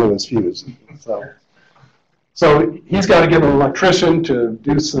into it and blew his fuse. So he's got to get an electrician to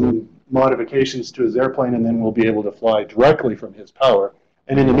do some modifications to his airplane, and then we'll be able to fly directly from his power.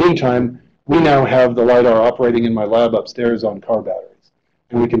 And in the meantime, we now have the LiDAR operating in my lab upstairs on car batteries,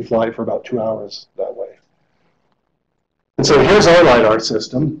 and we can fly for about 2 hours that way. And so here's our LiDAR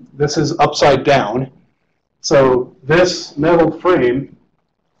system. This is upside down. So this metal frame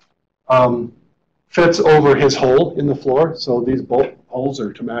fits over his hole in the floor. So these bolt holes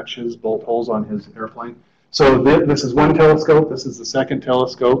are to match his bolt holes on his airplane. So this is one telescope. This is the second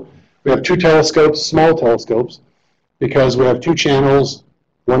telescope. We have two telescopes, small telescopes, because we have two channels.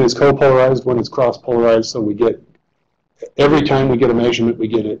 One is copolarized, one is cross-polarized. So we get, every time we get a measurement, we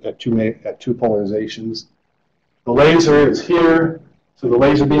get it at two polarizations. The laser is here. So the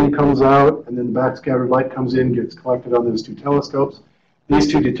laser beam comes out, and then the backscattered light comes in, gets collected on those two telescopes.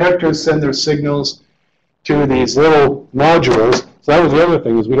 These two detectors send their signals to these little modules. So that was the other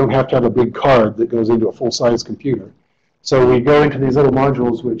thing, is we don't have to have a big card that goes into a full-size computer. So we go into these little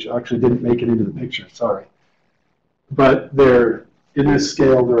modules, which actually didn't make it into the picture, sorry. But they're, in this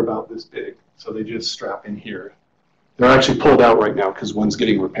scale, they're about this big. So they just strap in here. They're actually pulled out right now because one's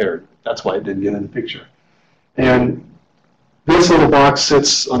getting repaired. That's why it didn't get in the picture. And this little box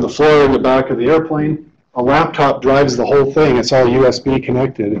sits on the floor in the back of the airplane. A laptop drives the whole thing. It's all USB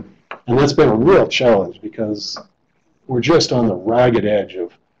connected. And that's been a real challenge because we're just on the ragged edge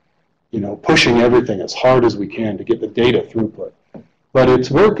of, pushing everything as hard as we can to get the data throughput. But it's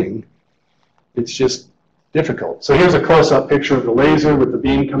working. It's just difficult. So here's a close-up picture of the laser with the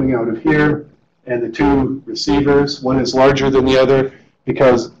beam coming out of here and the two receivers. One is larger than the other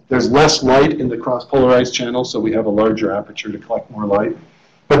because there's less light in the cross-polarized channel, so we have a larger aperture to collect more light.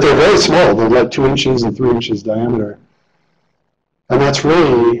 But they're very small. They're like 2 inches and 3 inches diameter. And that's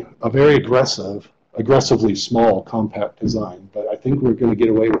really a very aggressively small, compact design. But I think we're going to get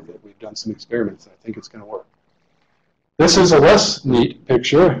away with it. We've done some experiments. I think it's going to work. This is a less neat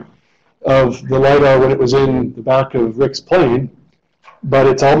picture of the LiDAR when it was in the back of Rick's plane. But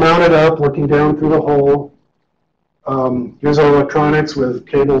it's all mounted up, looking down through the hole. Here's our electronics with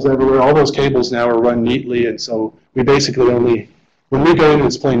cables everywhere. All those cables now are run neatly. And so we basically only, when we go into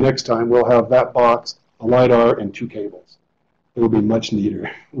this plane next time, we'll have that box, a LiDAR, and 2 cables. It'll be much neater,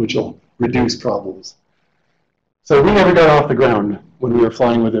 which will reduce problems. So we never got off the ground when we were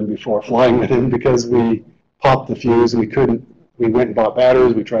flying with him because we popped the fuse, and we went and bought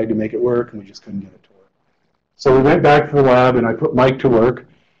batteries, we tried to make it work, and we just couldn't get it to work. So we went back to the lab, and I put Mike to work,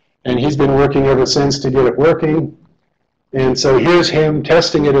 and he's been working ever since to get it working. And so here's him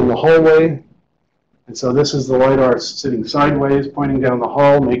testing it in the hallway. And so this is the LiDAR sitting sideways, pointing down the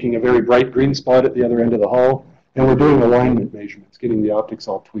hall, making a very bright green spot at the other end of the hall. And we're doing alignment measurements, getting the optics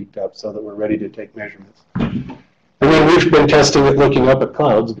all tweaked up so that we're ready to take measurements. And then we've been testing it looking up at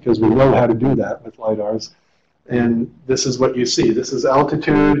clouds because we know how to do that with LiDARs. And this is what you see. This is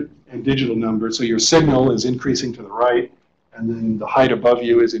altitude and digital numbers. So your signal is increasing to the right, and then the height above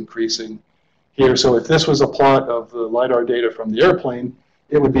you is increasing here. So if this was a plot of the LiDAR data from the airplane,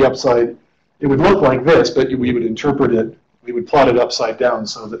 it would be upside. It would look like this, but we would interpret it, we would plot it upside down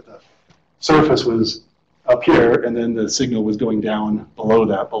so that the surface was up here, and then the signal was going down below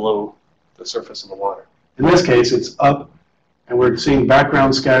that, below the surface of the water. In this case, it's up, and we're seeing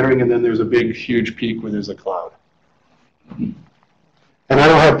background scattering, and then there's a big, huge peak where there's a cloud. And I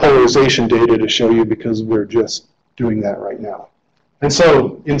don't have polarization data to show you because we're just doing that right now. And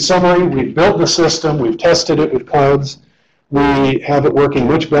so, in summary, we've built the system, we've tested it with clouds, we have it working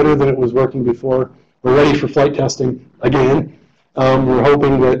much better than it was working before. We're ready for flight testing again. We're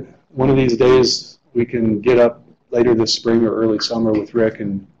hoping that one of these days we can get up later this spring or early summer with Rick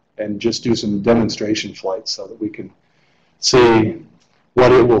and just do some demonstration flights so that we can see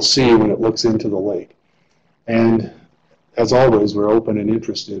what it will see when it looks into the lake. And as always, we're open and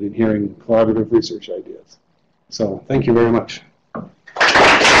interested in hearing collaborative research ideas. So thank you very much.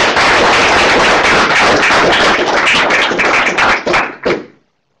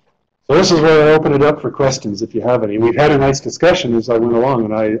 So this is where I open it up for questions if you have any. We've had a nice discussion as I went along,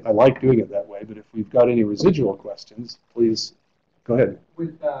 and I like doing it that way, but if we've got any residual questions, please go ahead.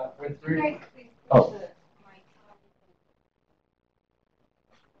 With Rick. Oh.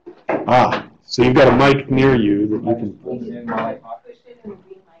 Ah, so you've got a mic near you that you can Pull it in my pocket.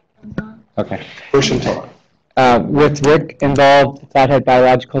 Okay. push and talk. With Rick involved, Flathead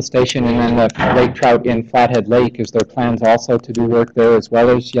Biological Station, and then the lake trout in Flathead Lake, is there plans also to do work there as well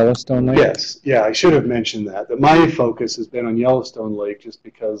as Yellowstone Lake? Yes, yeah, I should have mentioned that my focus has been on Yellowstone Lake just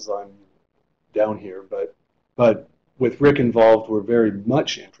because I'm down here, but with Rick involved, we're very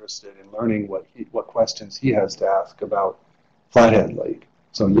much interested in learning what questions he has to ask about Flathead Lake.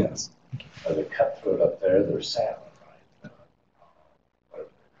 So yes. The cutthroat up there, they're salmon, right? Whatever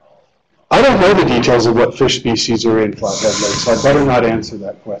they're called. I don't know the details of what fish species are in Flathead Lake, so I better not answer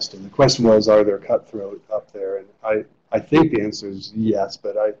that question. The question was, are there cutthroat up there? And I think the answer is yes,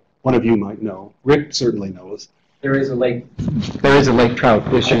 but one of you might know. Rick certainly knows. There is a lake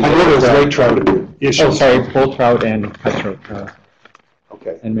trout issue. I know there's lake trout issues. Oh, sorry, bull trout and cutthroat trout.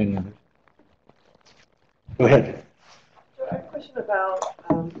 Okay. And many others. Go ahead. So I have a question about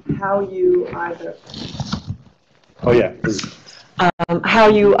how you either Oh yeah. Please. how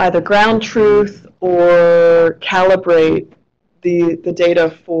you either ground truth or calibrate the data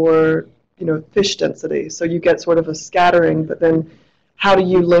for fish density. So you get sort of a scattering, but then how do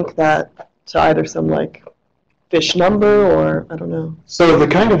you link that to either some like fish number or I don't know? So the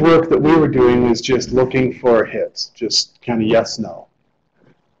kind of work that we were doing was just looking for hits, just kind of yes, no.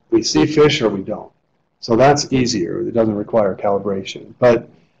 We see fish or we don't. So that's easier. It doesn't require calibration. But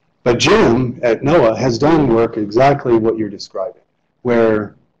Jim at NOAA has done work exactly what you're describing,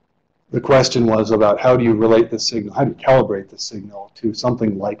 where the question was about how do you relate the signal, how do you calibrate the signal to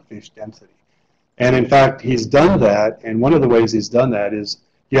something like fish density. And in fact, he's done that, and one of the ways he's done that is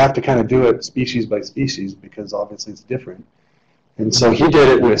you have to kind of do it species by species because obviously it's different. And so he did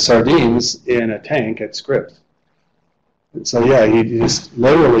it with sardines in a tank at Scripps. And so yeah, he just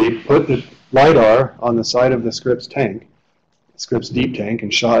literally put the LiDAR on the side of the Scripps tank, Scripps deep tank,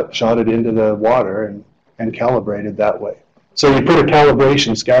 and shot it into the water and calibrated that way. So you put a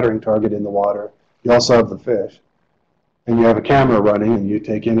calibration scattering target in the water, you also have the fish, and you have a camera running and you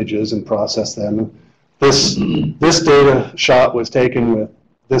take images and process them. This data shot was taken with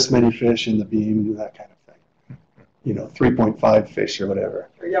this many fish in the beam, that kind of thing. 3.5 fish or whatever.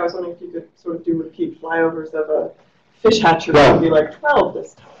 Yeah, I was wondering if you could sort of do repeat flyovers of a fish hatchery. Well, It would be like 12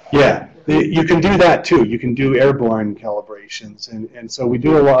 this time. Yeah, you can do that too. You can do airborne calibrations. And so we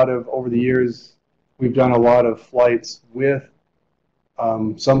do a lot of, over the years, we've done a lot of flights with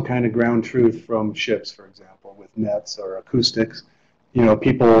some kind of ground truth from ships, for example, with nets or acoustics.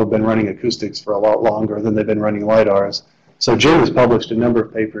 People have been running acoustics for a lot longer than they've been running LiDARs. So Jim has published a number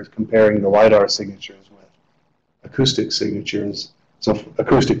of papers comparing the LiDAR signatures with acoustic signatures, so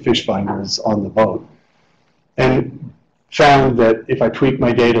acoustic fish finders on the boat, and found that if I tweak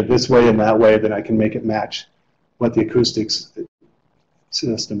my data this way and that way, then I can make it match what the acoustics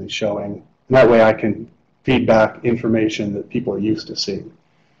system is showing. And that way I can feedback information that people are used to seeing.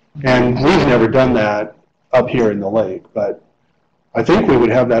 And we've never done that up here in the lake, but I think we would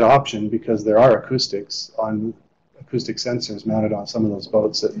have that option because there are acoustic sensors mounted on some of those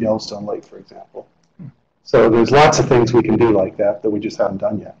boats at Yellowstone Lake, for example. So there's lots of things we can do like that we just haven't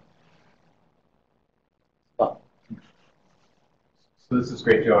done yet. So this is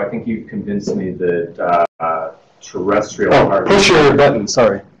great, Joe. I think you've convinced me that terrestrial... push your button,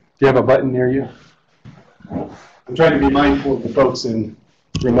 sorry. Do you have a button near you? I'm trying to be mindful of the folks in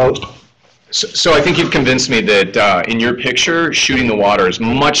remote. So I think you've convinced me that in your picture, shooting the water is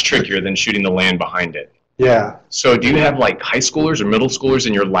much trickier than shooting the land behind it. Yeah. So do you have like high schoolers or middle schoolers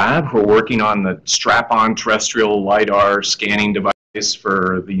in your lab who are working on the strap-on terrestrial LiDAR scanning device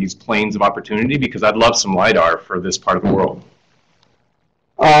for these planes of opportunity? Because I'd love some LiDAR for this part of the world.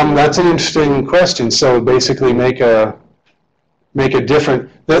 That's an interesting question. So basically make a different,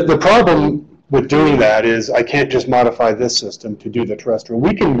 the problem with doing that is I can't just modify this system to do the terrestrial.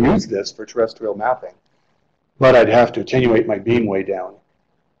 We can use this for terrestrial mapping, but I'd have to attenuate my beam way down.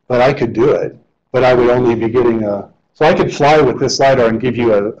 But I could do it, but I would only be getting so I could fly with this LiDAR and give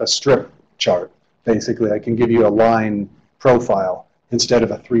you a strip chart. Basically, I can give you a line profile. Instead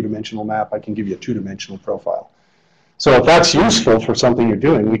of a three-dimensional map, I can give you a two-dimensional profile. So if that's useful for something you're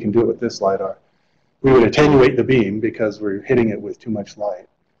doing, we can do it with this LiDAR. We would attenuate the beam because we're hitting it with too much light.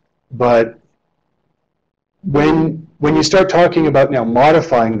 But when you start talking about now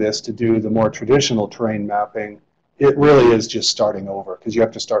modifying this to do the more traditional terrain mapping, it really is just starting over because you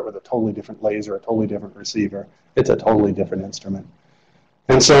have to start with a totally different laser, a totally different receiver. It's a totally different instrument.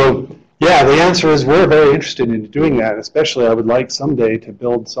 And so, yeah, the answer is we're very interested in doing that, especially I would like someday to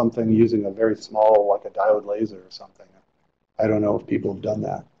build something using a very small, like a diode laser or something. I don't know if people have done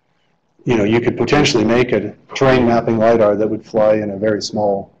that. You know, you could potentially make a terrain mapping LiDAR that would fly in a very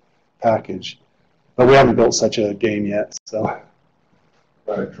small package. But we haven't built such a game yet, so.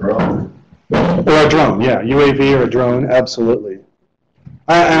 A drone? Or a drone, yeah. UAV or a drone, absolutely.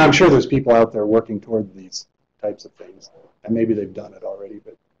 And I'm sure there's people out there working toward these types of things. And maybe they've done it already,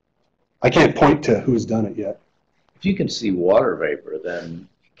 but I can't point to who's done it yet. If you can see water vapor, then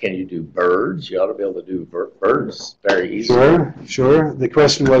can you do birds? You ought to be able to do birds very easily. Sure, sure. The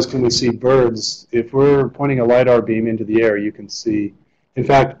question was, can we see birds? If we're pointing a LiDAR beam into the air, you can see. In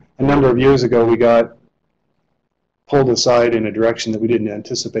fact, a number of years ago, we got pulled aside in a direction that we didn't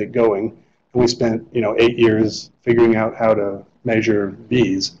anticipate going. And we spent, 8 years figuring out how to measure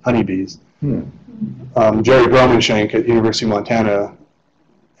bees, honeybees. Jerry Bromenshank at University of Montana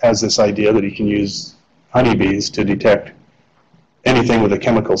has this idea that he can use honeybees to detect anything with a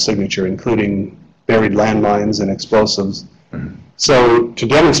chemical signature, including buried landmines and explosives. So to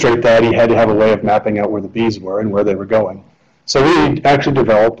demonstrate that, he had to have a way of mapping out where the bees were and where they were going. So we actually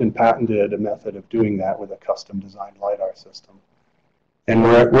developed and patented a method of doing that with a custom designed LiDAR system. And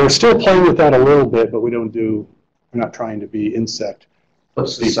we're still playing with that a little bit, but we're not trying to be insect.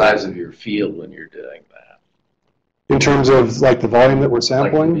 What's the size of your field when you're doing that? In terms of like the volume that we're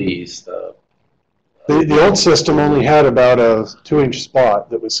sampling? Like the bees, The old system only had about a 2-inch spot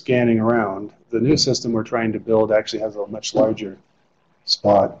that was scanning around. The new system we're trying to build actually has a much larger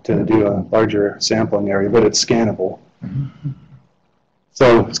spot to do a larger sampling area, but it's scannable.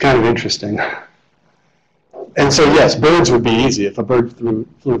 So it's kind of interesting. And so yes, birds would be easy. If a bird flew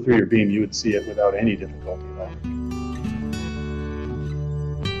through your beam, you would see it without any difficulty at all.